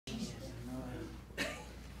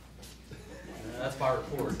That's my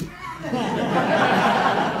report.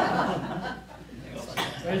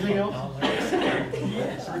 Anything else?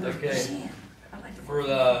 Okay. For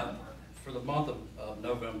the month of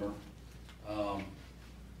November,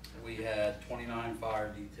 we had 29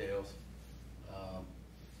 fire details.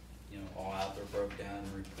 You know, all out there broke down in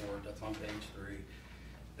the report. That's on page 3.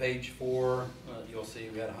 Page 4, you'll see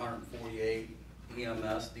we had 148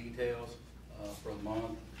 EMS details for the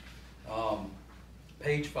month.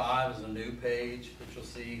 Page 5 is a new page that you'll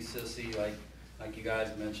see. Sissy, like you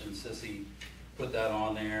guys mentioned, Sissy put that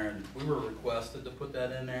on there, and we were requested to put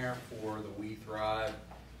that in there for the We Thrive.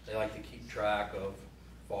 They like to keep track of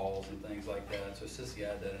falls and things like that. So Sissy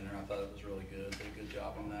had that in there. I thought it was really good. Did a good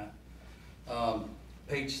job on that.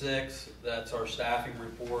 Page 6, that's our staffing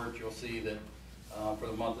report. You'll see that for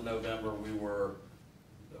the month of November, we were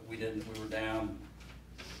down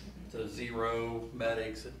to 0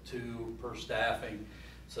 medics at 2 per staffing.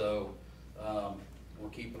 So we're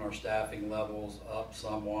keeping our staffing levels up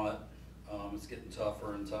somewhat. It's getting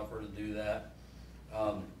tougher and tougher to do that.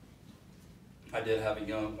 I did have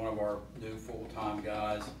one of our new full-time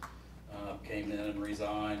guys came in and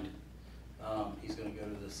resigned. He's going to go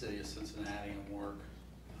to the city of Cincinnati and work.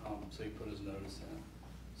 So he put his notice in.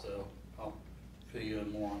 So I'll fill you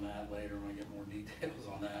in more on that later when I get more details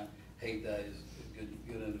on that. Hate that. He's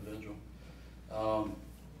a good individual.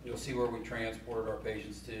 You'll see where we transported our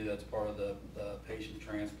patients to. That's part of the patient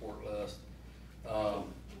transport list.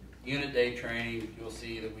 Unit day training, you'll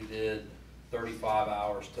see that we did 35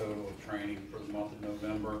 hours total of training for the month of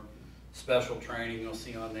November. Special training, you'll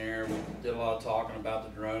see on there. We did a lot of talking about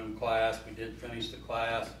the drone class. We did finish the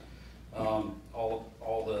class.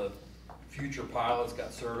 All the future pilots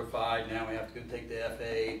got certified. Now we have to go take the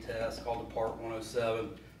FAA test called the Part 107.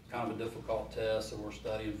 Kind of a difficult test, so we're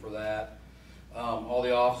studying for that. All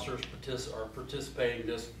the officers are participating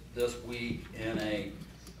this week in a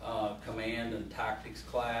command and tactics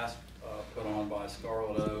class put on by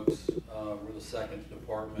Scarlet Oaks. We're the second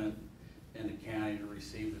department in the county to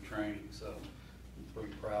receive the training, so I'm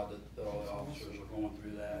pretty proud that all the officers are going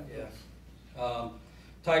through that. Yeah.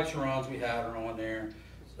 Types of runs we have are on there.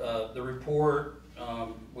 The report,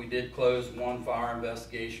 we did close one fire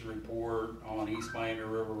investigation report on East Miami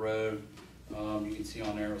River Road. You can see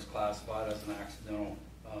on there it was classified as an accidental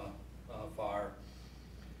fire.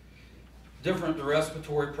 The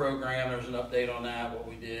respiratory program, there's an update on that, what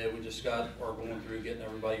we did. We just are going through getting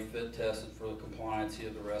everybody fit tested for the compliancy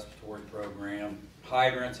of the respiratory program.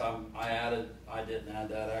 Hydrants, I didn't add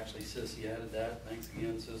that, actually Sissy added that. Thanks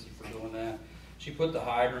again, Sissy, for doing that. She put the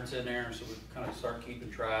hydrants in there, so we kind of start keeping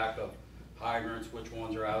track of hydrants, which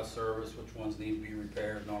ones are out of service, which ones need to be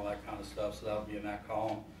repaired, and all that kind of stuff, so that'll be in that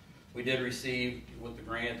column. We did receive, with the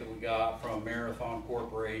grant that we got from Marathon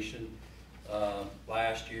Corporation,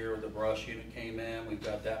 last year the brush unit came in. We've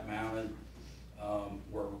got that mounted.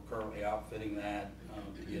 We're currently outfitting that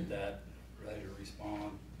to get that ready to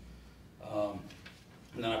respond.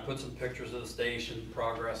 And then I put some pictures of the station,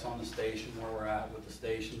 progress on the station, where we're at with the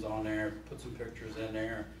stations on there. Put some pictures in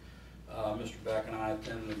there. Mr. Beck and I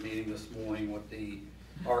attended a meeting this morning with the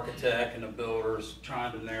architect and the builders,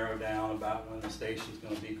 trying to narrow down about when the station's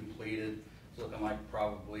going to be completed. It's looking like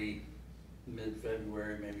probably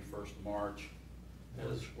mid-February, maybe 1st of March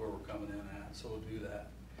is where we're coming in at, so we'll do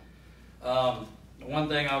that. One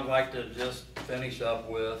thing I'd like to just finish up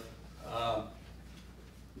with, I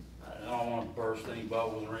don't want to burst any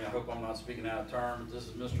bubbles or anything. I hope I'm not speaking out of turn, but this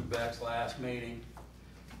is Mr. Beck's last meeting.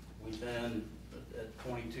 We've been at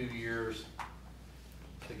 22 years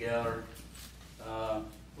together. A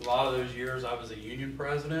lot of those years I was a union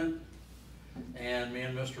president, and me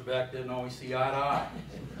and Mr. Beck didn't always see eye to eye.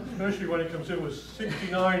 Especially when it comes in with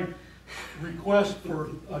 69 requests for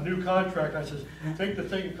a new contract. I says, take the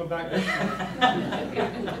thing and come back next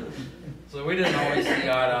year. So we didn't always see eye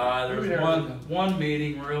to eye. There was one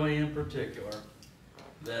meeting really in particular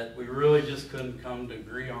that we really just couldn't come to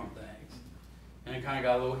agree on things. And it kind of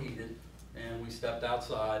got a little heated, and we stepped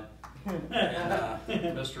outside.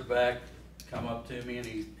 And Mr. Beck come up to me, and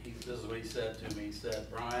this is what he said to me. He said,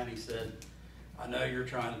 Brian, he said, I know you're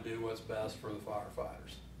trying to do what's best for the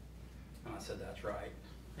firefighters. And I said, that's right.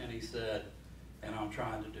 And he said, and I'm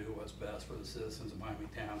trying to do what's best for the citizens of Miami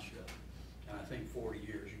Township. And I think 40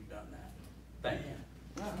 years you've done that. Thank you.